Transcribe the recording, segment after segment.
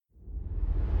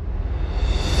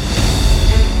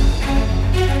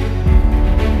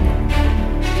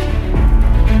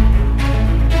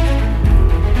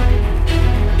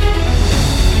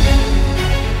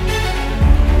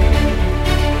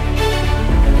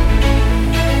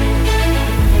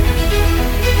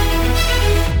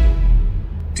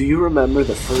Do you remember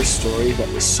the first story that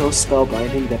was so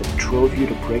spellbinding that it drove you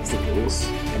to break the rules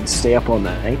and stay up all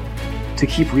night? To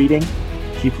keep reading,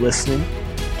 keep listening,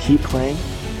 keep playing?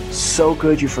 So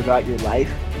good you forgot your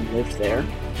life and lived there?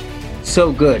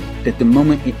 So good that the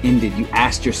moment it ended, you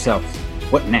asked yourself,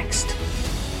 what next?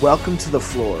 Welcome to the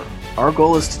FLORE. Our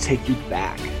goal is to take you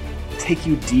back, take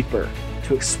you deeper,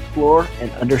 to explore and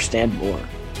understand more,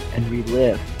 and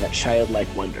relive that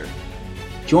childlike wonder.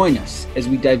 Join us as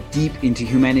we dive deep into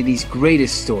humanity's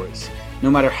greatest stories, no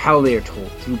matter how they are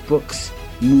told, through books,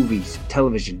 movies,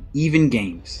 television, even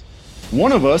games.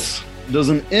 One of us does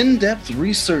an in-depth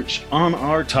research on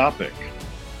our topic.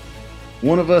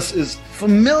 One of us is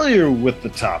familiar with the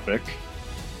topic.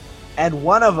 And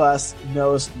one of us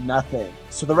knows nothing.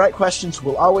 So the right questions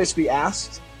will always be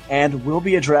asked and will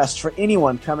be addressed for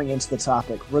anyone coming into the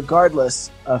topic, regardless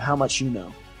of how much you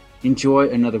know. Enjoy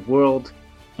another world,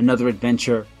 another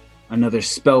adventure, another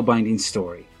spellbinding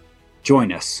story.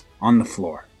 Join us on the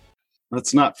FLORE.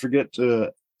 Let's not forget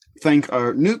to thank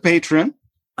our new patron.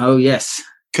 Oh, yes.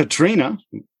 Katrina,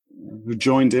 who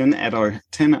joined in at our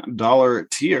 $10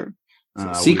 tier.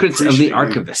 Secrets of the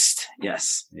Archivist.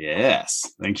 Yes. Yes.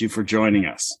 Thank you for joining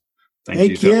us. Thank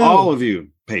you to all of you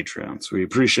patrons. We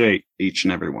appreciate each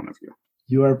and every one of you.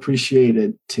 You are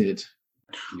appreciated, Tid.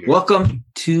 Welcome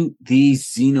to the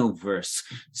Xenoverse.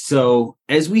 So,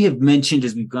 as we have mentioned,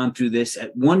 as we've gone through this,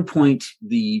 at one point,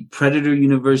 the Predator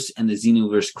universe and the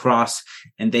Xenoverse cross,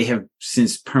 and they have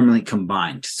since permanently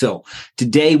combined. So,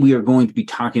 today we are going to be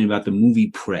talking about the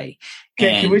movie Prey.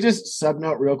 Okay, can we just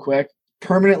subnote real quick?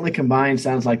 Permanently combined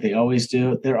sounds like they always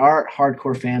do. There are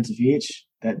hardcore fans of each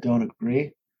that don't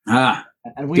agree. And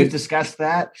we've discussed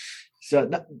that.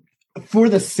 So, for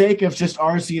the sake of just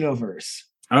our Xenoverse.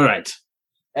 All right.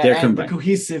 And the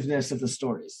cohesiveness of the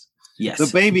stories. Yes.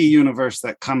 The baby universe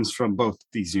that comes from both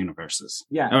these universes.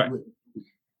 Yeah. All right.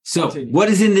 So what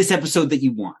is in this episode that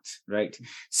you want, right?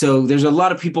 So there's a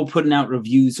lot of people putting out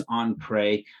reviews on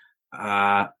Prey,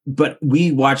 but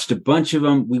we watched a bunch of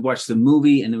them. We watched the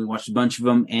movie and then we watched a bunch of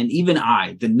them. And even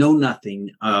I, the know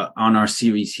nothing on our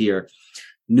series here,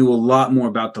 knew a lot more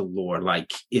about the lore.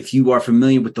 Like, if you are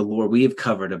familiar with the lore we have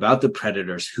covered about the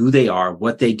Predators, who they are,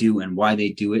 what they do, and why they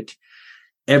do it,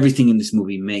 everything in this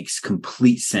movie makes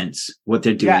complete sense, what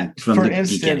they're doing from the beginning.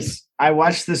 For instance, I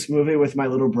watched this movie with my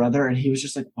little brother, and he was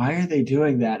just like, why are they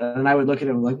doing that? And I would look at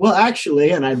him like, well,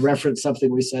 actually, and I'd reference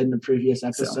something we said in a previous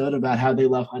episode about how they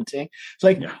love hunting. It's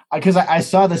like, because I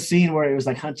saw the scene where it was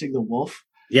like hunting the wolf.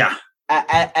 Yeah.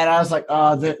 And I was like,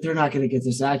 oh, they're not going to get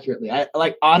this accurately. I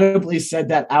like audibly said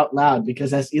that out loud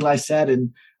because, as Eli said,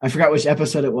 and I forgot which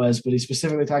episode it was, but he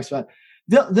specifically talks about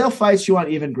they'll fight you on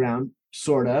even ground,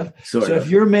 sort of. So if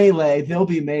you're melee, they'll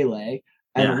be melee,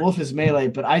 and the wolf is melee.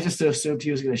 But I just assumed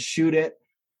he was going to shoot it.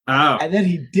 Oh, and then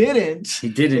he didn't. He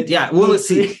didn't. Yeah. Well, let's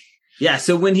see. Yeah.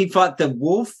 So when he fought the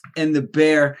wolf and the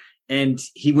bear, and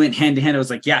he went hand to hand, I was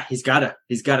like, yeah, he's got it.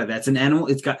 That's an animal.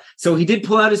 So he did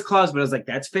pull out his claws, but I was like,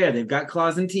 that's fair. They've got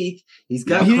claws and teeth. He's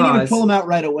got claws. He didn't even pull them out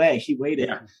right away. He waited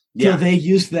till they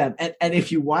used them. And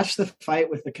if you watch the fight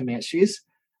with the Comanches,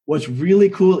 what's really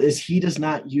cool is he does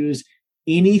not use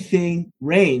anything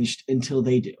ranged until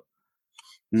they do.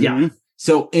 Yeah. Mm-hmm.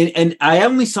 So, and I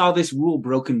only saw this rule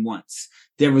broken once.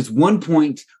 There was one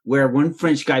point where one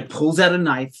French guy pulls out a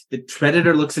knife. The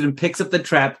Predator looks at him, picks up the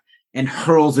trap, and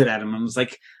hurls it at him. I was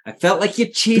like, I felt like you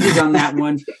cheated on that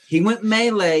one. He went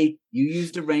melee. You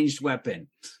used a ranged weapon.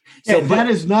 So that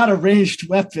is not a ranged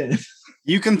weapon.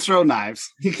 You can throw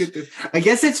knives. I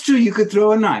guess it's true. You could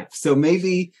throw a knife. So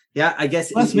maybe, I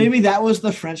guess. Plus, maybe that was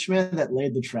the Frenchman that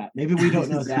laid the trap. Maybe we don't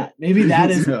know that. Maybe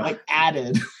that is like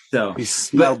added. So he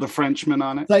smelled the Frenchman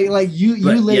on it. Like you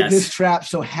laid this trap,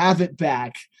 so have it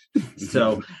back.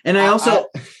 So, and I also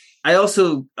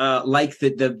like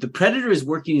that the Predator is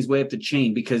working his way up the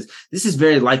chain because this is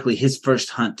very likely his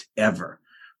first hunt ever,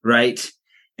 right?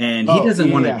 And he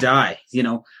doesn't want to die,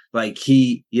 like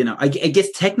I guess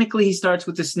technically he starts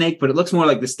with the snake, but it looks more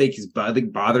like the snake is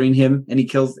bothering him and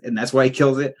and that's why he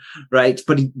kills it, right?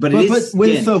 But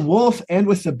with the wolf and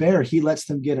with the bear, he lets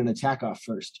them get an attack off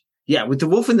first. Yeah, with the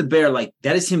wolf and the bear, like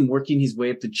that is him working his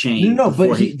way up the chain. No,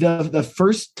 but the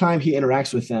first time he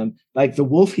interacts with them, like the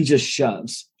wolf, he just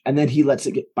shoves and then he lets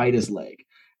it bite his leg.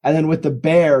 And then with the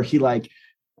bear, he like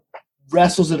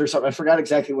wrestles it or something. I forgot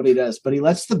exactly what he does, but he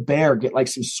lets the bear get like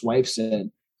some swipes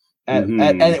in. And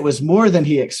it was more than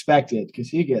he expected because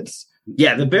he gets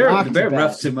the bear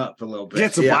roughs him up a little bit.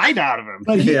 Gets a bite out of him.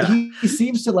 But he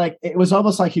seems to like it was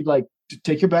almost like he'd like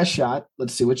take your best shot.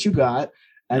 Let's see what you got.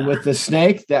 And with the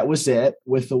snake, that was it.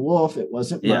 With the wolf, it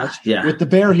wasn't much. Yeah. With the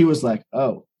bear, he was like,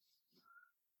 oh.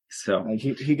 So like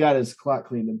he got his clock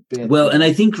cleaned a bit. Well, and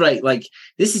I think I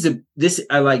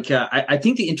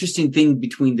think the interesting thing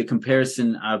between the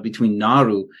comparison between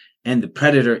Naru and the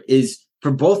Predator is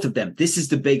for both of them, this is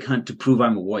the big hunt to prove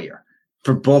I'm a warrior.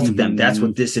 For both of them, that's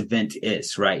what this event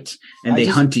is, right? And they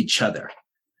hunt each other.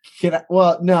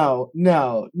 No.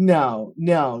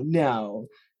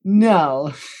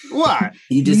 What?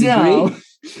 You disagree? No.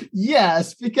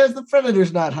 Yes, because the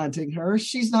Predator's not hunting her.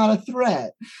 She's not a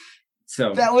threat.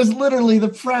 So that was literally the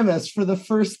premise for the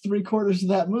first 3/4 of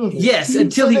that movie. Yes,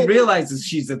 until he realizes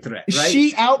she's a threat, right?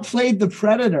 She outplayed the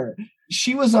Predator.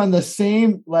 She was on the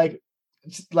same like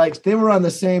they were on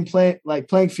the same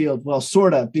playing field. Well,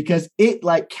 sort of, because it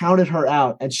counted her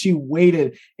out, and she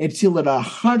waited until it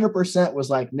 100% was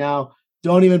like, no,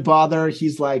 don't even bother.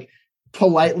 He's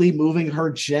politely moving her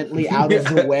gently out of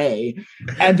the way,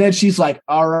 and then she's like,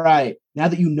 all right, now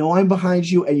that you know I'm behind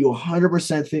you, and you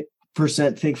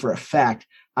 100% think for a fact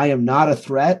I am not a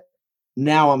threat,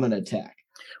 now I'm going to attack.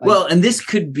 Well, and this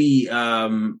could be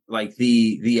what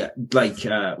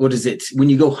is it? When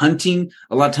you go hunting,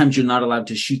 a lot of times you're not allowed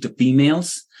to shoot the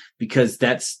females because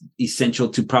that's essential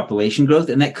to population growth.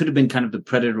 And that could have been kind of the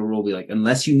Predator rule. Be like,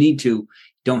 unless you need to,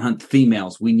 don't hunt the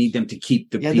females. We need them to keep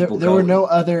the people there going. Were no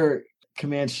other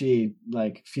Comanche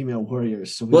female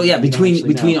warriors. So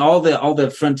between all the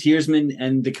frontiersmen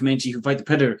and the Comanche who fight the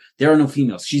Predator, there are no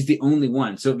females. She's the only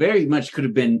one. So very much could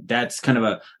have been that's kind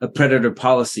of a Predator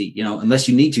policy. Unless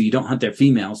you need to, you don't hunt their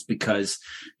females because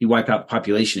you wipe out the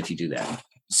population if you do that.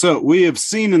 So we have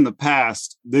seen in the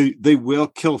past they will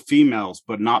kill females,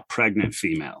 but not pregnant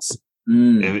females.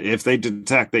 If they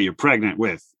detect that you're pregnant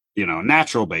with a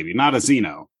natural baby, not a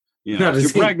Xeno. If you're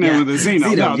pregnant with a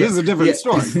Xeno, this is a different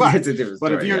story. But, it's a different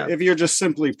story, but if you're just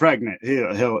simply pregnant,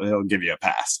 he'll give you a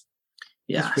pass.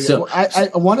 Yeah. So I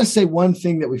want to say one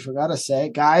thing that we forgot to say,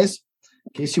 guys.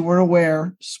 In case you weren't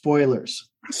aware, spoilers.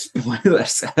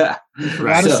 Spoilers. Forgot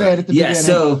to say it at the beginning.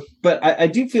 So, but I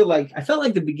do feel I felt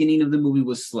like the beginning of the movie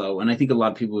was slow, and I think a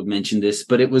lot of people have mentioned this,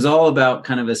 but it was all about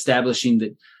kind of establishing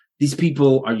that these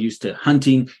people are used to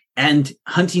hunting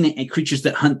creatures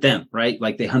that hunt them, right?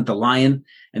 Like they hunt the lion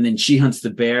and then she hunts the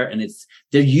bear, and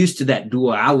they're used to that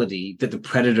duality that the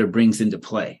Predator brings into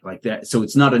play like that. So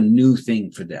it's not a new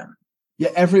thing for them. Yeah.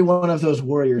 Every one of those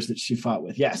warriors that she fought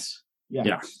with. Yes.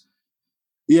 Yeah.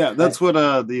 Yeah. That's what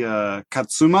the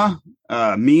Katsuma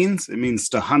means. It means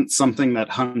to hunt something that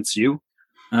hunts you.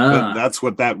 But that's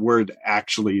what that word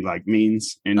actually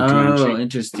means in Comanche. Oh,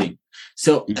 interesting.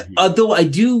 So, although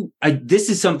this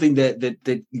is something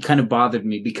that kind of bothered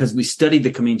me because we studied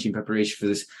the Comanche in preparation for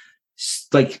this.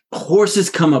 Horses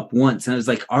come up once, and I was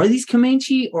like, are these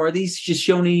Comanche or are these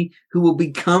Shoshone who will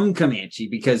become Comanche?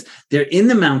 Because they're in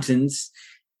the mountains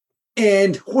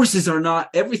and horses are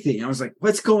not everything. I was like,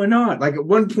 what's going on? At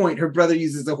one point, her brother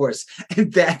uses a horse,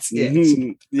 and that's it.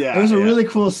 Mm-hmm. Yeah. It was a really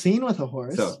cool scene with a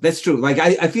horse. So that's true.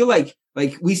 I feel like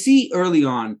we see early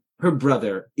on, her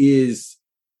brother is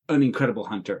an incredible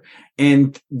hunter,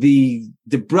 and the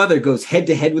brother goes head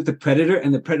to head with the Predator,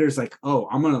 and the Predator's like, oh,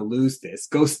 I'm gonna lose this,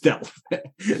 go stealth.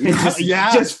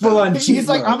 Just full on. He's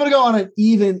like, I'm gonna go on an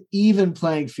even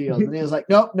playing field, and he was like,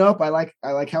 nope, I like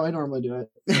how I normally do it.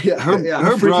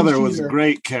 Her brother was a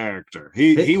great character.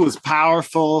 He was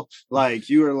powerful.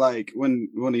 You were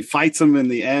when he fights him in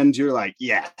the end, you're like,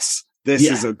 yes, this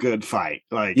is a good fight.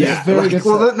 Very good.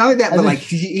 Well, not only that, but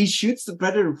he shoots the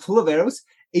Predator full of arrows.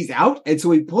 He's out, and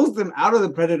so he pulls them out of the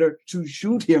Predator to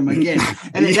shoot him again.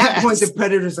 And at that point, the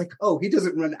Predator's like, "Oh, he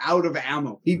doesn't run out of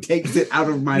ammo. He takes it out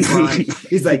of my mind."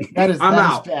 He's like, "I'm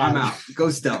out. Go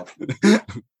stealth."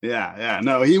 Yeah.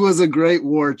 No, he was a great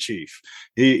war chief.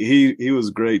 He was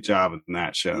a great job in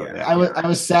that show. Yeah. I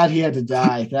was sad he had to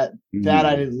die. That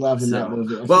I didn't love in that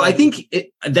movie. I think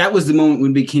that was the moment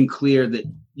when it became clear that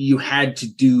you had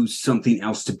to do something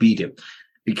else to beat him.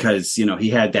 Because, he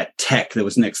had that tech that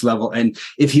was next level. And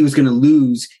if he was going to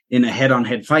lose in a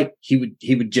head-on-head fight, he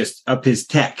would just up his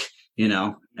tech,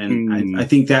 and I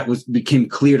think that became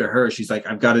clear to her. She's like,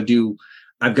 I've got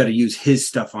to use his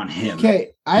stuff on him.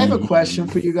 Okay. I have a question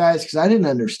for you guys, because I didn't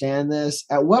understand this.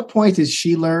 At what point did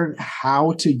she learn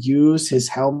how to use his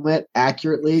helmet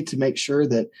accurately to make sure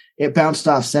that it bounced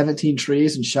off 17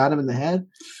 trees and shot him in the head?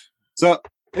 So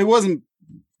it wasn't.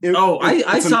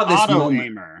 I saw this moment.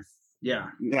 Aimer.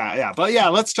 Yeah. But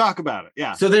let's talk about it.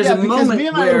 Yeah. So there's a moment me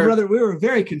and my little brother, we were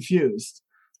very confused.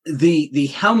 The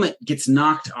helmet gets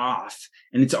knocked off,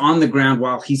 and it's on the ground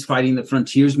while he's fighting the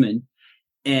frontiersman,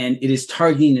 and it is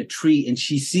targeting a tree, and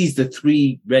she sees the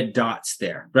 3 red dots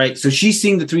there, right? So she's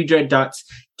seeing the 3 red dots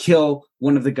kill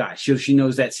one of the guys. So she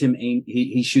knows that's him.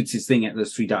 He shoots his thing at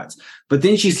those 3 dots. But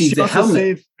then she sees the helmet.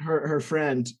 Saved her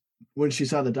friend when she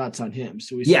saw the dots on him.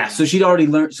 So so she'd already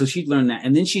learned. So she'd learned that,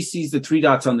 and then she sees the 3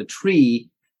 dots on the tree,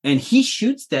 and he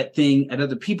shoots that thing at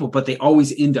other people, but they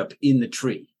always end up in the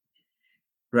tree,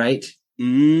 right?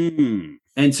 Mm.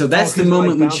 And so that's the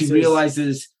moment when she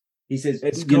realizes. He says,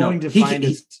 "It's going to find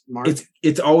its mark.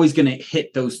 It's always going to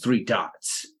hit those 3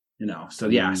 dots." So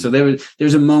so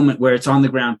there's a moment where it's on the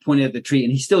ground pointed at the tree,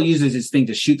 and he still uses his thing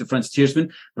to shoot the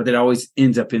frontiersman, but it always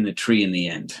ends up in the tree in the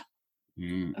end.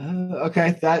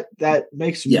 Okay, that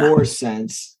makes more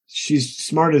sense. She's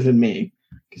smarter than me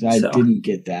because I didn't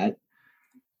get that.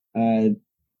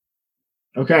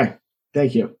 Okay,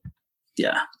 thank you.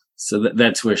 Yeah, so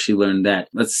that's where she learned that.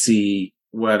 Let's see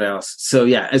what else. So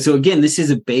so again, this is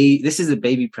a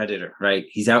baby predator, right?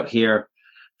 He's out here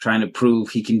trying to prove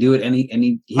he can do it, and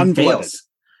he fails,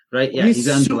 right? Yeah, he's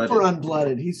super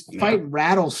unblooded. He's fighting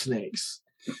rattlesnakes,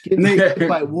 getting hit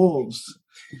by wolves.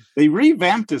 They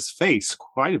revamped his face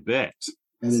quite a bit.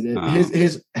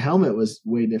 His helmet was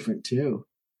way different too.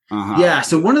 Yeah,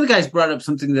 so one of the guys brought up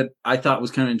something that I thought was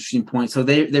kind of an interesting point. So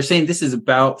they're saying this is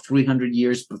about 300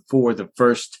 years before the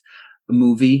first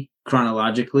movie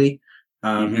chronologically.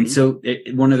 And so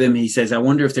one of them, he says, I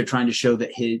wonder if they're trying to show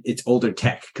that it's older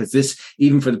tech, because this,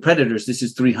 even for the Predators, this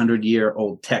is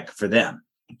 300-year-old tech for them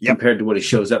compared to what it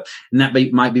shows up. And that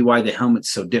might be why the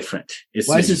helmet's so different.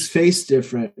 Why is his face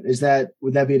different?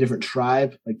 Would that be a different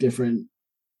tribe, like different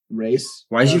race?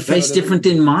 Why is your face different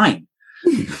than mine?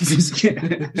 Just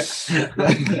kidding.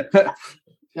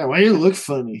 Yeah, why do you look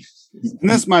funny? And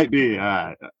this might be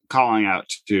calling out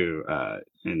to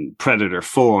in Predator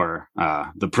 4,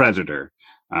 the Predator.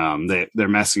 They're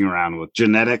messing around with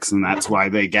genetics, and that's why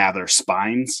they gather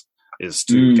spines, is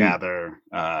to gather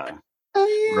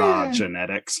raw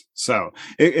genetics. So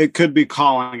it could be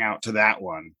calling out to that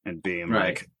one and being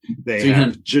like they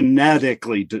have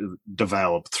genetically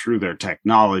developed through their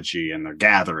technology and their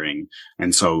gathering,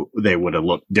 and so they would have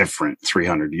looked different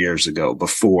 300 years ago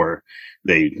before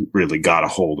they really got a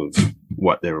hold of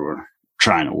what they were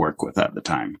trying to work with at the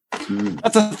time.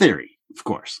 That's a theory, of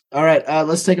course. All right,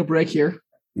 let's take a break here.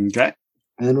 Okay.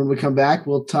 And then when we come back,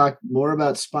 we'll talk more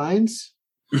about spines.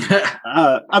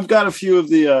 I've got a few of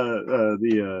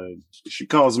the she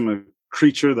calls them a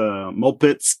creature, the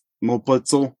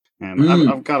Mulpitzel, and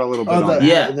I've got a little bit on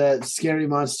that. The scary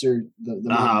monster,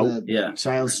 the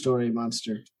child story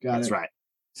monster. That's right.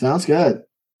 Sounds good.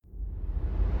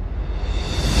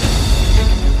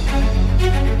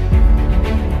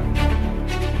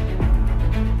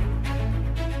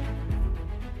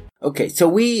 Okay, so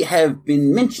we have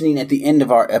been mentioning at the end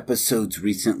of our episodes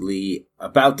recently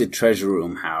about the treasure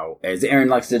room, how, as Aaron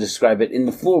likes to describe it, in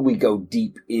the FLORE we go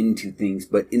deep into things,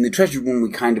 but in the treasure room we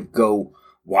kind of go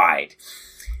wide.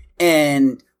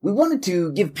 And we wanted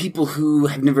to give people who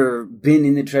have never been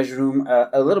in the treasure room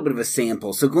a little bit of a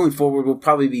sample. So going forward, we'll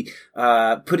probably be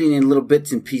putting in little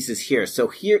bits and pieces here. So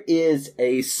here is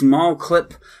a small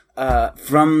clip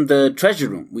from the treasure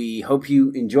room. We hope you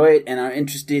enjoy it and are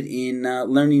interested in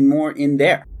learning more in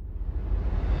there.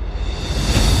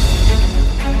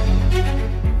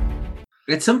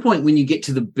 At some point, when you get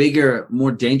to the bigger,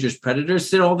 more dangerous predators,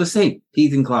 they're all the same.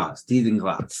 Teeth and claws, teeth and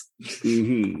claws.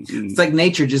 It's like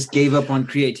nature just gave up on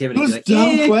creativity. Whose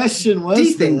dumb question was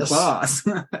teeth this? and claws.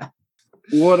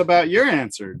 What about your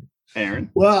answer, Aaron?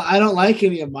 Well, I don't like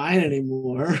any of mine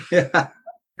anymore.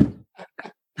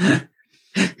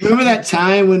 Remember that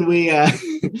time when we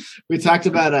talked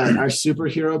about our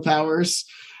superhero powers,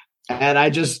 and I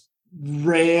just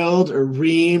railed or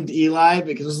reamed Eli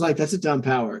because it was like, that's a dumb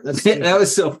power. That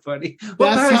was so funny.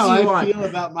 That's how I feel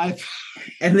about my power.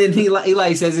 And then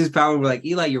Eli says his power. We're like,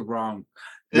 Eli, you're wrong.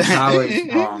 Your power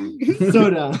is wrong. So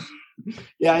dumb.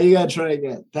 Yeah, you gotta try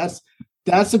again.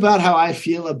 That's about how I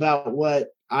feel about what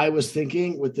I was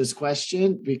thinking with this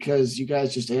question, because you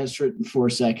guys just answer it in 4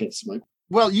 seconds. I'm like,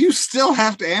 well, you still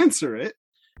have to answer it.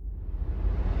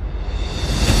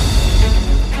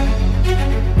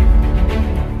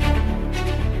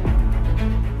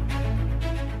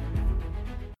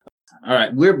 All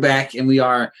right, we're back, and we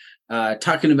are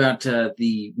talking about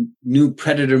the new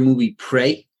Predator movie,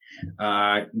 Prey.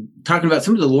 Talking about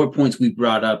some of the lore points we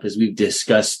brought up as we've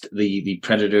discussed the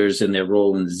Predators and their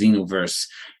role in the Xenoverse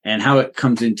and how it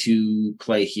comes into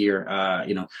play here.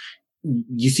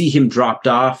 You see him dropped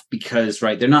off because,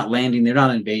 they're not landing, they're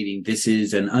not invading. This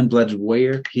is an unblooded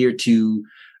warrior here to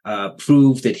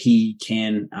prove that he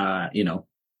can,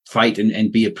 fight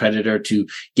and be a predator, to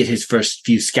get his first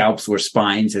few scalps or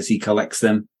spines as he collects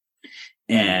them.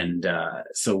 And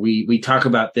so we talk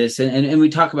about this and we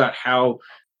talk about how,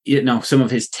 some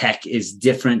of his tech is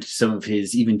different. Some of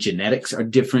his even genetics are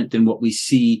different than what we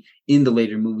see in the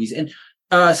later movies. And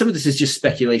some of this is just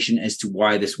speculation as to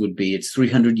why this would be. It's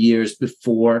 300 years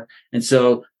before, and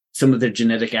so some of their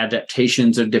genetic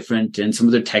adaptations are different, and some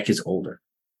of their tech is older.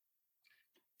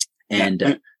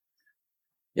 And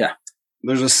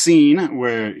there's a scene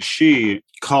where she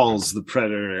calls the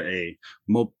predator a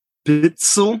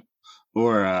mopitzel,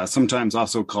 or sometimes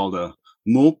also called a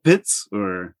Mulpitz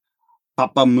or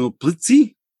Papa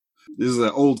Mulplitzi. This is an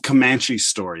old Comanche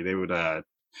story. They would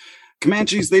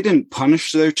Comanches, they didn't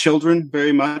punish their children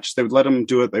very much. They would let them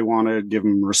do what they wanted, give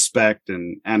them respect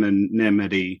and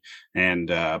anonymity, and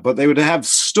but they would have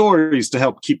stories to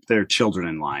help keep their children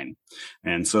in line.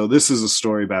 And so this is a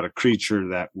story about a creature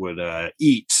that would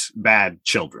eat bad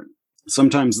children.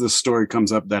 Sometimes this story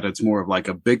comes up that it's more of like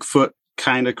a Bigfoot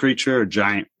kind of creature, a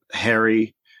giant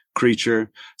hairy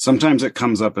creature. Sometimes it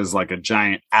comes up as like a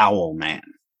giant owl man.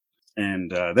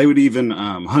 And they would even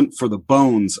hunt for the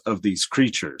bones of these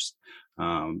creatures.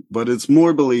 But it's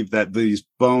more believed that these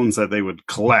bones that they would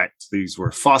collect, these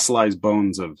were fossilized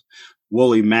bones of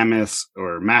woolly mammoths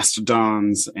or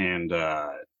mastodons and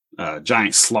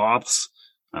giant sloths,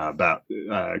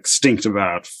 extinct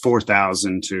about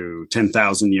 4,000 to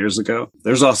 10,000 years ago.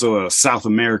 There's also a South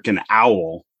American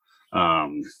owl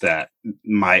that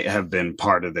might have been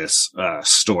part of this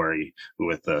story,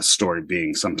 with the story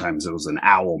being sometimes it was an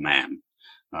owl man.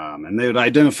 And they would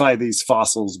identify these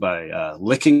fossils by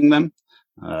licking them.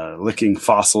 Licking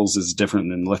fossils is different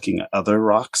than licking other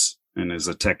rocks, and is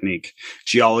a technique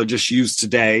geologists use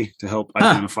today to help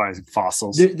identify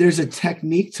fossils. There's a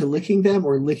technique to licking them,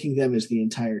 or licking them is the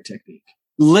entire technique?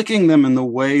 Licking them in the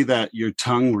way that your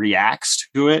tongue reacts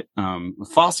to it.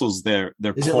 Fossils, they're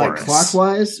is porous. It like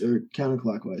clockwise or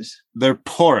counterclockwise? They're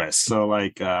porous. So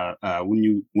like when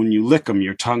you lick them,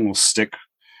 your tongue will stick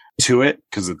to it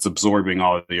because it's absorbing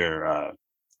all of your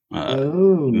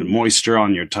moisture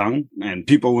on your tongue. And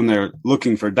people, when they're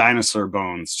looking for dinosaur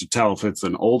bones to tell if it's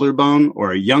an older bone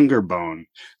or a younger bone,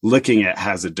 licking it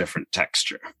has a different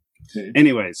texture. Okay.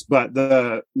 Anyways, but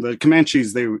the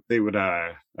Comanches, they would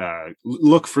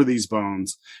look for these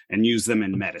bones and use them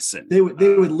in medicine. They would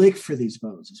lick for these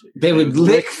bones. Is what they would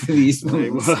lick for these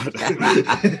bones.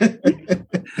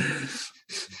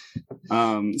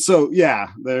 So yeah,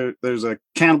 there's a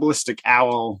cannibalistic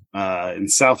owl in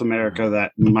South America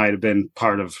that might have been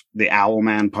part of the owl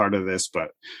man part of this,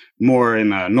 but more in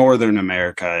Northern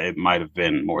America, it might have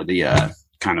been more the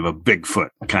kind of a Bigfoot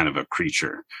kind of a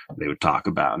creature they would talk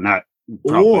about. Not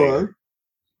probably, or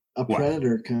a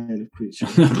predator kind of creature.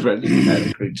 Predator kind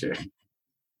of creature.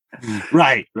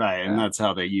 Right. And that's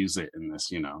how they use it in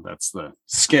this, that's the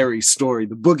scary story,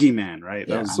 the boogeyman, right?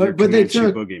 Yeah. But they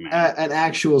took an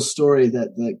actual story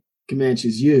that the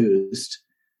Comanches used,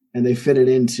 and they fit it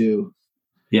into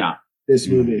this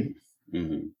movie.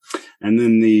 Mm-hmm. And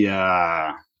then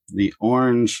the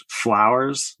orange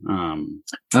flowers. What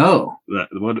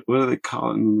do they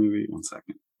call it in the movie? 1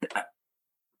 second.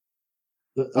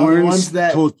 The orange ones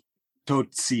that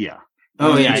Totsia.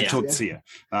 Oh yeah. Totsia.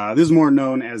 This is more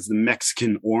known as the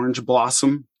Mexican orange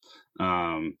blossom.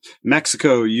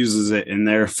 Mexico uses it in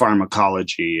their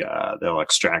pharmacology. They'll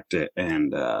extract it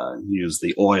and use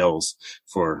the oils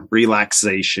for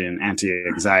relaxation,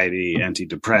 anti-anxiety,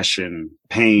 anti-depression,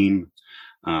 pain.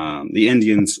 The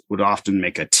Indians would often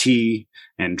make a tea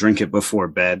and drink it before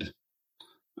bed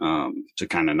to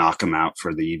kind of knock them out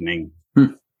for the evening.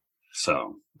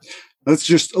 So that's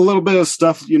just a little bit of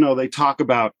stuff, they talk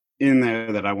about in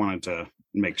there that I wanted to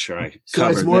make sure I covered. So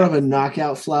it's more of a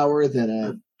knockout flower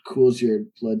that cools your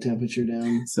blood temperature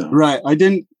down. So. Right. I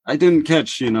didn't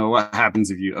catch, what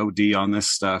happens if you OD on this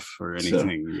stuff or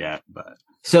anything yet, but.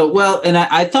 So, well, and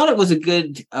I thought it was a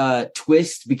good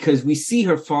twist because we see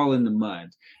her fall in the mud.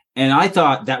 And I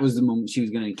thought that was the moment she was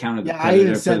going to encounter the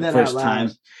predator for the first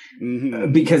time.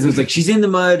 Mm-hmm. Because it was like, she's in the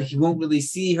mud, he won't really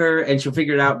see her, and she'll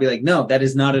figure it out, be like, no, that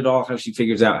is not at all how she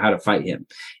figures out how to fight him.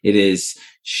 It is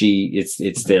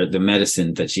it's the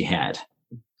medicine that she had.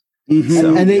 Mm-hmm.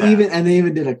 So, and they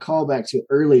even did a callback to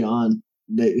early on.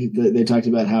 They talked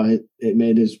about how it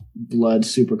made his blood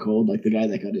super cold, like the guy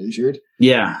that got injured.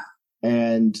 Yeah.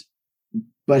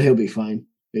 But he'll be fine,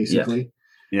 basically.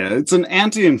 Yeah, it's an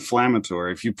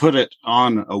anti-inflammatory. If you put it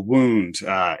on a wound,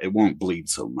 it won't bleed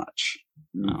so much.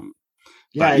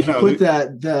 If you put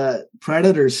the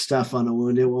predator stuff on a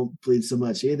wound, it won't bleed so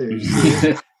much either.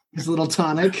 His little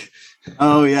tonic.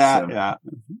 Oh yeah, yeah.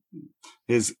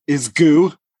 His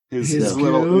goo. His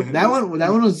little that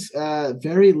one was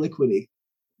very liquidy.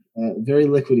 Very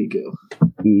liquidy goo.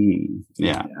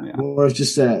 Yeah. More of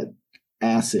just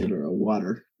acid or a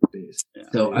water base. Yeah.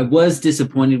 So I was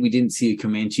disappointed we didn't see a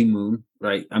Comanche moon,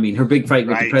 right? I mean, her big fight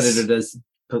with the predator does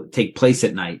take place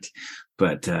at night,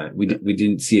 but we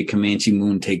didn't see a Comanche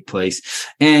moon take place.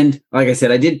 And like I said,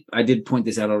 I did point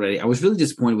this out already. I was really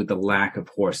disappointed with the lack of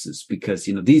horses because,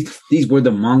 you know, these were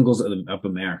the Mongols of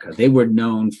America. They were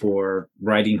known for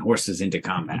riding horses into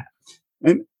combat.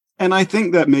 And I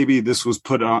think that maybe this was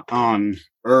put on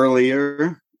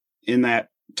earlier in that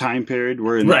time period.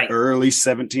 We're in the early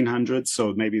 1700s,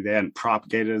 so maybe they hadn't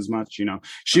propagated as much. You know,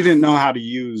 she didn't know how to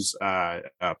use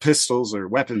pistols or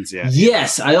weapons yet.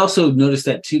 Yes, I also noticed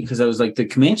that too because I was like, the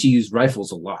Comanche used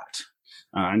rifles a lot.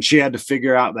 And she had to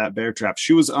figure out that bear trap.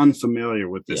 She was unfamiliar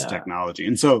with this technology.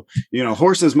 And so, you know,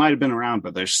 horses might have been around,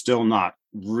 but they're still not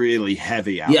really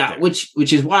heavy out there. Yeah,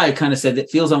 which is why I kind of said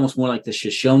it feels almost more like the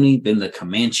Shoshone than the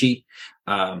Comanche,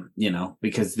 you know,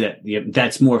 because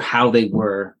that's more how they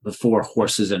were before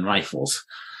horses and rifles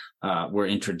were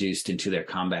introduced into their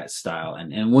combat style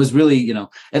and was really, you know,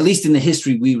 at least in the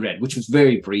history we read, which was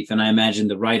very brief. And I imagine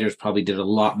the writers probably did a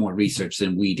lot more research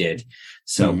than we did.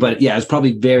 So, but yeah, it was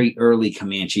probably very early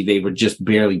Comanche. They were just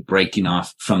barely breaking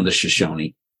off from the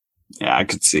Shoshone. Yeah, I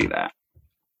could see that.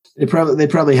 They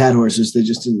probably had horses. They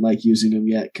just didn't like using them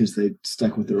yet because they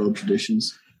stuck with their old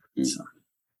traditions. So.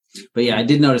 But yeah, I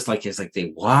did notice it's like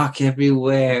they walk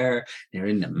everywhere. They're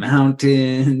in the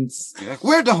mountains. Like,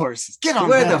 where are the horses? Get on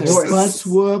the horses. Butts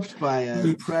whooped by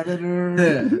a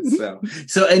predator.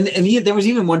 So and there was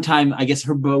even one time, I guess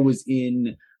her bow was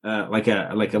in like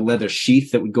a leather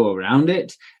sheath that would go around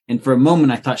it. And for a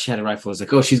moment, I thought she had a rifle. I was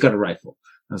like, oh, she's got a rifle.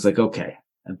 I was like, okay,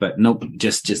 but nope,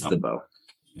 just the bow.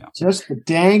 Yeah. Just the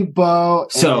dang bow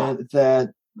and that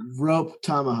rope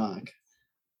tomahawk.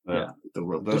 Yeah, the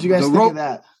rope. What did you guys think of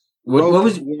that? What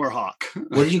was Warhawk?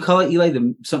 What did you call it, Eli?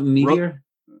 Something meteor?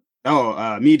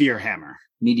 Meteor hammer.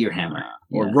 Meteor hammer.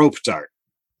 Or rope dart.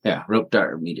 Yeah, rope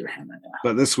dart or meteor hammer. Yeah.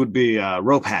 But this would be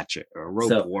rope hatchet or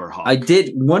rope warhawk. I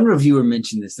did. One reviewer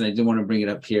mentioned this, and I didn't want to bring it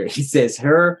up here. He says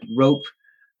her rope.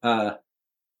 Eli,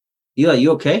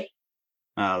 you okay?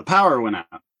 The power went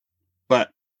out, but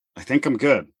I think I'm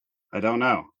good. I don't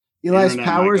know. Eli's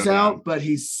power's out, but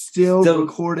he's still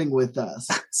recording with us.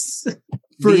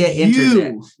 For via you,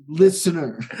 internet.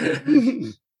 Listener.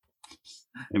 It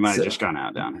might have just gone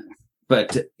out down here.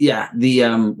 But yeah, the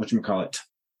whatchamacallit.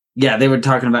 Yeah, they were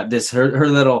talking about this. Her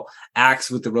little axe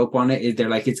with the rope on it. They're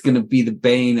like, it's going to be the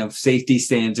bane of safety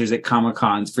standards at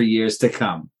Comic-Cons for years to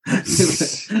come.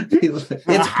 It's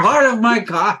part of my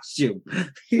costume.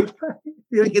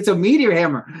 Like, it's a meteor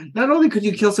hammer. Not only could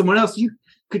you kill someone else, you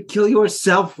could kill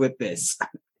yourself with this.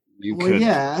 You could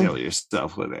kill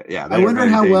yourself with it. Yeah, I wonder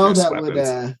how well that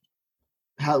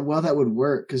would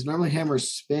work. Because normally hammers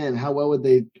spin. How well would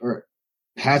they or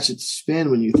hatchets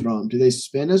spin when you throw them? Do they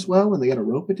spin as well when they got a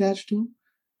rope attached to them?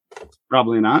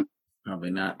 Probably not. Probably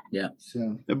not. Yeah.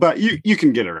 So, but you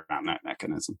can get around that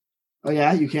mechanism. Oh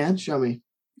yeah, you can. Show me.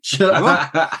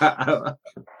 I will.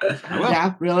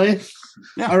 Yeah, really?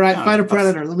 Yeah. All right, fight a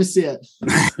predator. Let me see it.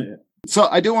 So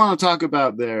I do want to talk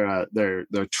about their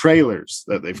trailers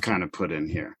that they've kind of put in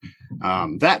here.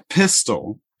 That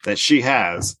pistol that she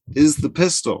has is the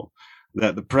pistol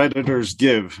that the Predators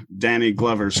give Danny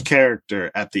Glover's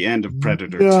character at the end of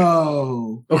Predator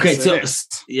 2. Okay, so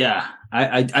yeah,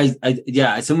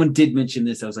 I someone did mention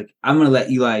this. I was like, I'm gonna let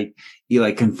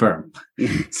Eli confirm.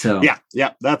 So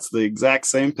yeah, that's the exact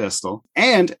same pistol.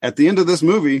 And at the end of this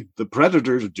movie, the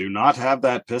Predators do not have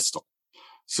that pistol.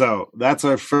 So that's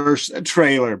our first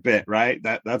trailer bit, right?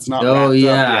 That's not. Oh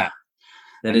yeah,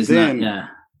 that is not. Yeah.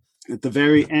 At the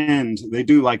very end, they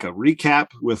do like a recap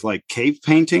with like cave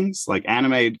paintings, like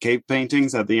animated cave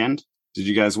paintings at the end. Did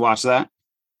you guys watch that?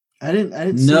 I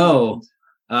didn't. No.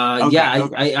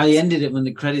 I ended it when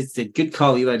the credits said, "Good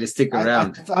call, Eli, to stick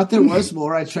around." I thought there was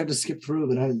more. I tried to skip through,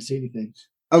 but I didn't see anything.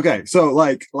 Okay, so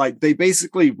like they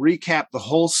basically recap the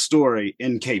whole story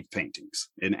in cave paintings,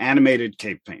 in animated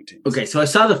cave paintings. Okay, so I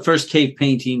saw the first cave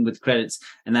painting with credits,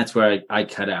 and that's where I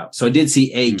cut out. So I did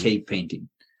see a cave painting.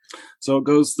 So it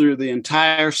goes through the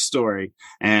entire story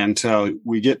until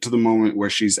we get to the moment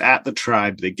where she's at the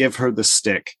tribe. They give her the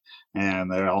stick, and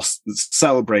they all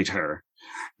celebrate her.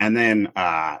 And then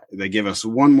they give us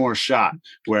one more shot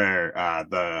where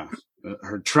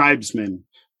her tribesmen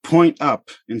point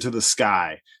up into the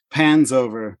sky, pans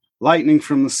over, lightning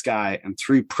from the sky, and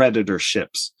 3 predator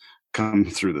ships come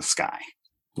through the sky.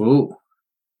 Ooh.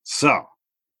 So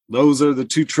those are the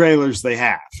 2 trailers they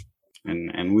have.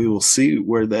 And we will see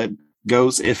where that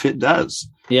goes if it does.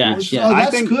 Yeah. Oh,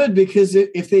 that's good, because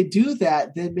if they do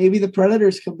that, then maybe the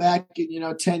Predators come back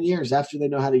in 10 years after they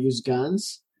know how to use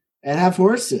guns and have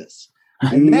horses.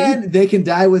 And then they can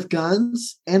die with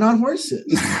guns and on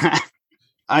horses.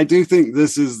 I do think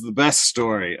this is the best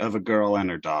story of a girl and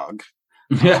her dog.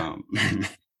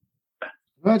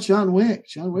 What about John Wick?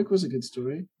 John Wick was a good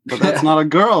story. But that's not a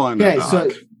girl in it. Okay,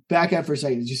 so back up for a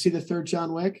second. Did you see the third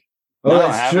John Wick? Oh,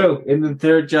 that's true. In the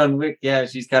third John Wick, yeah,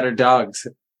 she's got her dogs.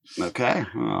 Okay,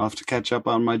 I'll have to catch up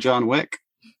on my John Wick.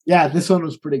 Yeah, this one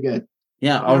was pretty good.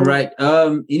 Yeah, all right.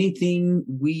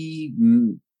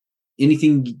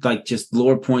 Anything like just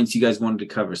lore points you guys wanted to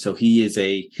cover? So he is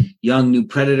a young new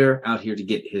predator out here to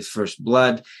get his first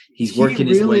blood. He's working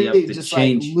his way up the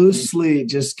chain. Like loosely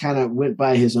just kind of went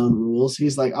by his own rules.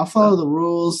 He's like, I'll follow the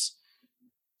rules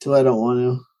till I don't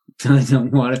want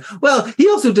to. Well, he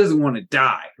also doesn't want to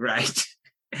die, right?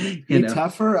 You know?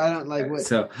 Tougher. I don't like what.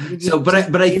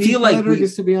 But I feel like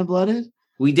gets to be unblooded.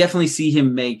 We definitely see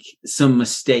him make some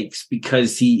mistakes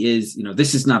because he is,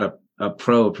 this is not a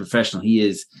professional. He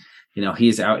is, he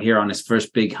is out here on his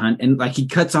first big hunt, and like he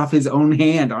cuts off his own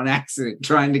hand on accident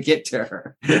trying to get to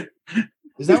her.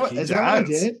 Is that what he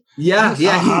did? Yeah.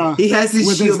 He has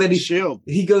his shield,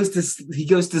 and he goes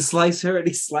to slice her, and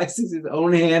he slices his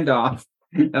own hand off.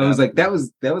 I was like, that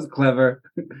was clever.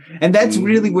 And that's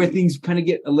really where things kind of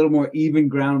get a little more even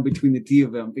ground between the two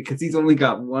of them, because he's only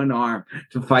got one arm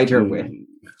to fight her with.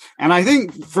 And I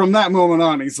think from that moment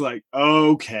on, he's like,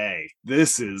 okay,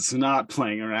 this is not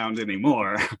playing around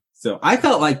anymore. So I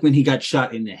felt like when he got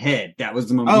shot in the head, that was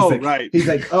the moment. Right. He's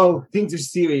like, oh, things are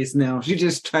serious now. She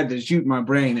just tried to shoot my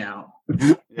brain out.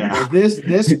 Yeah.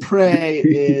 This prey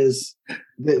is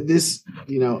this,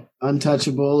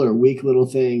 untouchable or weak little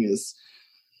thing is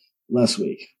last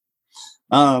week.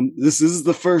 This is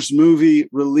the first movie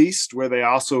released where they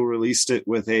also released it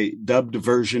with a dubbed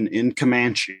version in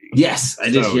Comanche. Yes,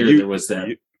 I did hear there was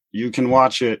that. You can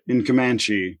watch it in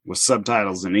Comanche with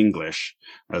subtitles in English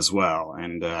as well.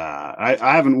 And I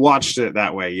haven't watched it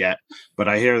that way yet, but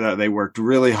I hear that they worked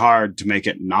really hard to make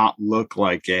it not look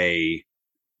like a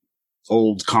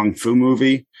old kung fu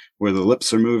movie where the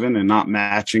lips are moving and not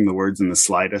matching the words in the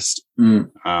slightest.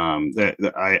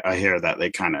 I hear that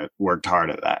they kind of worked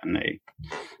hard at that, and they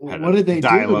had what did they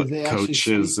dialect do?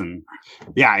 coaches and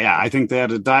I think they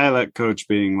had a dialect coach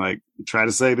being like, try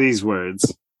to say these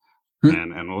words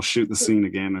and we'll shoot the scene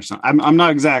again or something. I'm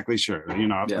not exactly sure.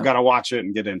 I've got to watch it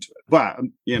and get into it. But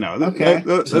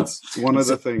that's one of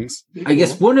the things. I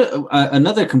guess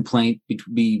another complaint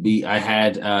I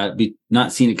had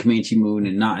not seeing a Comanche moon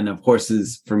and not enough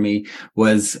horses for me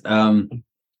was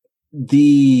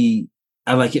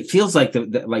it feels like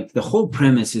the whole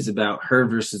premise is about her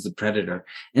versus the predator,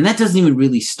 and that doesn't even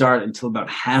really start until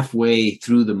about halfway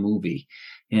through the movie.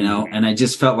 And I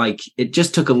just felt like it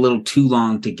just took a little too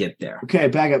long to get there. Okay,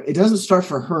 back up. It doesn't start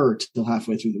for her till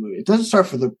halfway through the movie. It doesn't start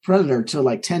for the predator till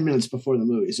like 10 minutes before the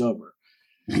movie's over.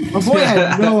 My boy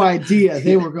had no idea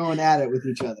they were going at it with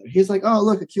each other. He's like, oh,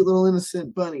 look, a cute little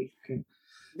innocent bunny. Okay.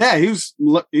 Yeah, he's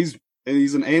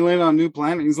an alien on a new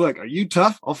planet. He's like, are you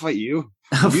tough? I'll fight you.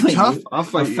 I'll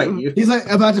fight you. He's like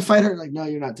about to fight her. Like, no,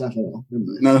 you're not tough at all.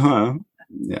 No,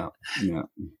 yeah.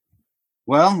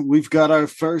 Well, we've got our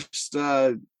first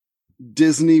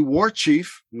Disney war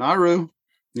chief, Naru.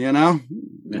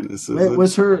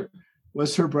 Was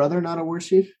her brother not a war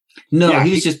chief? No,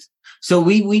 he's just. So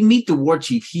we meet the war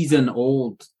chief. He's an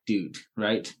old dude,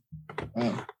 right?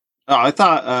 Oh, I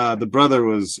thought the brother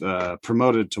was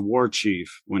promoted to war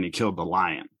chief when he killed the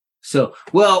lion. So,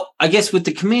 well, I guess with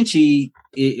the Comanche,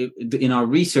 in our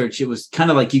research, it was kind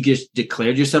of like you just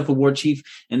declared yourself a war chief.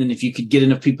 And then if you could get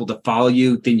enough people to follow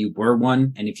you, then you were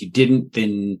one. And if you didn't,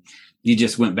 then you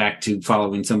just went back to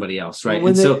following somebody else,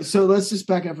 right? So let's just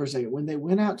back up for a second. When they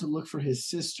went out to look for his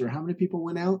sister, how many people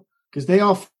went out? Because they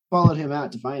all followed him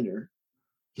out to find her.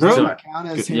 Does that count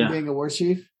as him being a war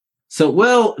chief? So,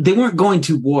 well, they weren't going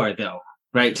to war though,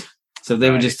 right? So they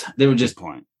were just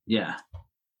point. Yeah.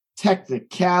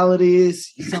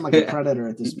 Technicalities. You sound like a predator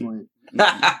at this point.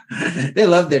 They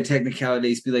love their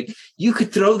technicalities. Be like, you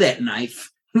could throw that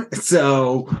knife,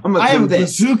 so I'm gonna throw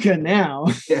this bazooka now.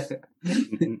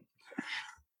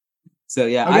 So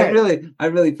yeah, okay. I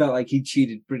really felt like he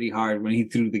cheated pretty hard when he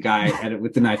threw the guy at it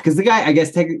with the knife, because the guy, I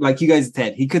guess, like you guys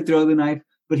said, he could throw the knife,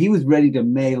 but he was ready to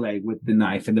melee with the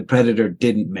knife, and the predator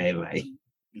didn't melee.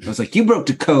 I was like, you broke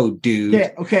the code, dude.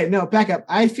 Yeah, okay, no, back up.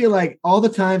 I feel like all the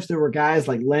times there were guys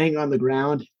like laying on the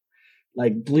ground,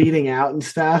 like bleeding out and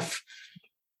stuff.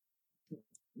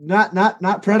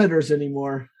 Not predators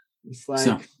anymore. It's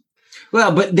like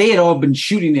but they had all been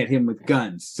shooting at him with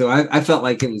guns. So I felt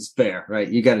like it was fair, right?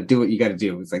 You gotta do what you gotta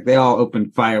do. It's like they all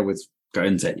opened fire with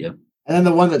guns at you. And then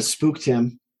the one that spooked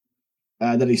him,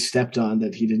 that he stepped on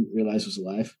that he didn't realize was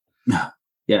alive.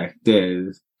 Yeah,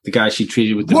 the guy she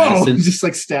treated with the medicine. Just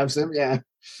like stabs him. Yeah.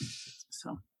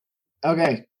 So,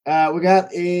 okay. We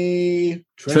got a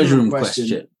treasure room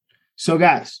question. So,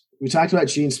 guys, we talked about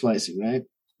gene splicing, right?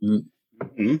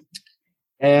 Mm-hmm.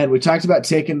 And we talked about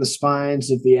taking the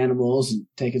spines of the animals and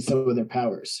taking some of their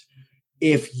powers.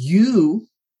 If you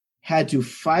had to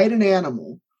fight an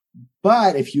animal,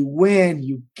 but if you win,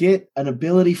 you get an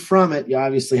ability from it, you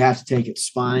obviously have to take its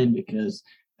spine because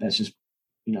that's just,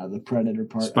 the predator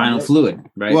part. Spinal fluid,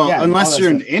 right? Well, yeah, unless you're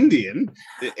an Indian.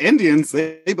 The Indians,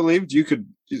 they believed you could,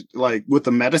 like with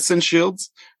the medicine shields,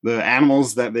 the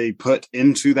animals that they put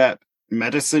into that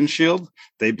medicine shield,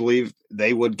 they believed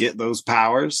they would get those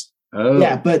powers. Oh.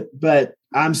 Yeah, but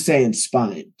I'm saying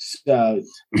spine. So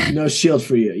no shield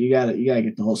for you. You gotta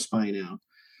get the whole spine out.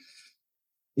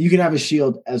 You can have a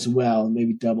shield as well,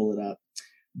 maybe double it up.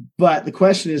 But the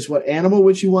question is, what animal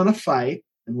would you want to fight,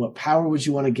 and what power would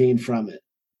you want to gain from it?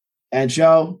 And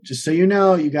Joe, just so you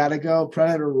know, you got to go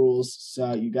predator rules.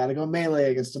 So you got to go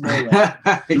melee against the melee.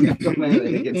 You got to go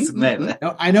melee against the melee.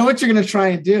 Now, I know what you're going to try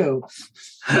and do.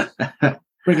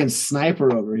 Friggin'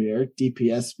 sniper over here,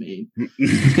 DPS me.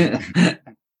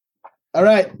 All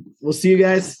right, we'll see you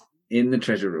guys in the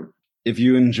treasure room. If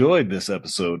you enjoyed this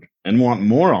episode and want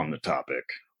more on the topic,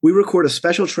 we record a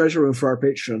special treasure room for our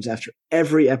patrons after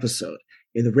every episode.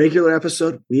 In the regular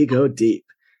episode, we go deep.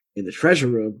 In the treasure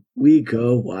room, we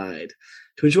go wide.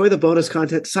 To enjoy the bonus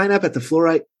content, sign up at the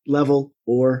fluorite level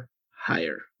or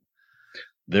higher.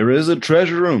 There is a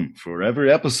treasure room for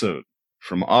every episode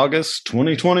from August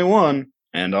 2021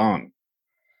 and on.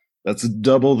 That's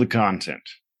double the content.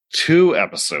 2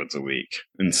 episodes a week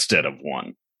instead of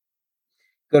 1.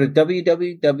 Go to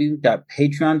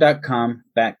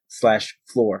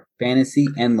www.patreon.com/FLORE, fantasy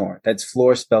and lore. That's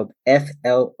FLORE spelled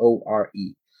FLORE.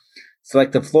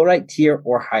 Select the fluorite tier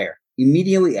or higher.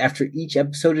 Immediately after each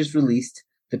episode is released,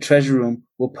 the Treasure Room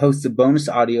will post the bonus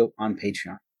audio on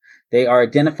Patreon. They are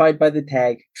identified by the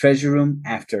tag Treasure Room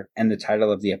After and the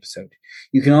title of the episode.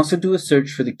 You can also do a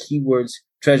search for the keywords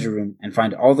Treasure Room and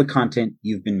find all the content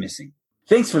you've been missing.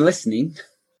 Thanks for listening.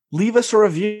 Leave us a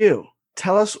review.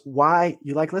 Tell us why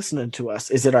you like listening to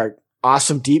us. Is it our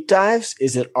awesome deep dives?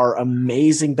 Is it our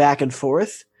amazing back and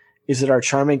forth? Is it our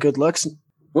charming good looks?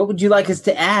 What would you like us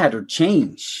to add or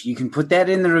change? You can put that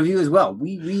in the review as well.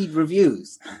 We read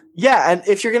reviews. Yeah, and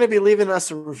if you're going to be leaving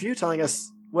us a review telling us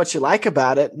what you like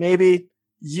about it, maybe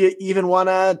you even want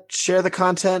to share the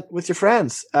content with your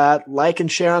friends. Like and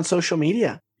share on social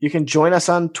media. You can join us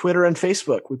on Twitter and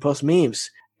Facebook. We post memes.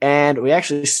 And we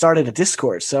actually started a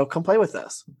Discord, so come play with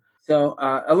us. So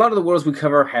a lot of the worlds we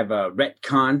cover have a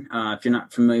retcon. If you're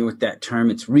not familiar with that term,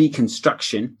 it's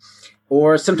reconstruction.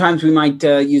 Or sometimes we might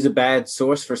use a bad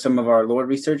source for some of our lore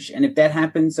research. And if that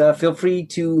happens, feel free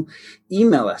to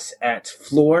email us at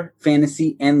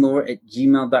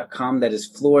florefantasyandlore@gmail.com. That is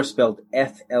FLORE spelled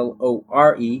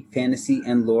FLORE,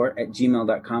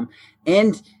 fantasyandlore@gmail.com.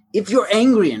 And if you're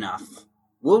angry enough,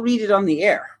 we'll read it on the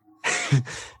air.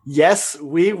 Yes,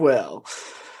 we will.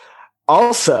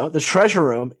 Also, the Treasure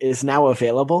Room is now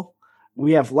available.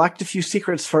 We have locked a few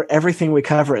secrets for everything we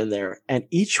cover in there. And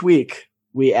each week,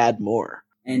 we add more.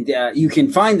 And you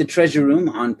can find the Treasure Room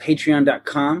on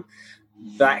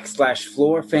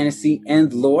patreon.com/FLORE, fantasy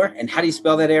and lore. And how do you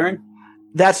spell that, Aaron?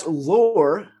 That's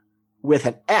lore with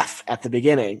an F at the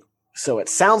beginning. So it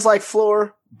sounds like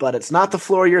floor, but it's not the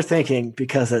floor you're thinking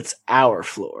because it's our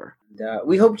floor.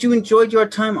 We hope you enjoyed your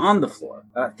time on the floor.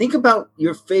 Think about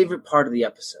your favorite part of the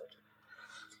episode.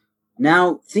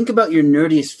 Now, think about your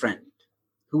nerdiest friend.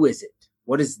 Who is it?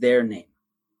 What is their name?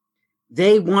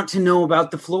 They want to know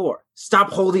about the floor.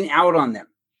 Stop holding out on them.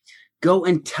 Go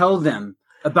and tell them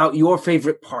about your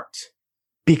favorite part.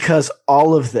 Because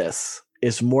all of this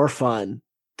is more fun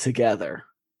together.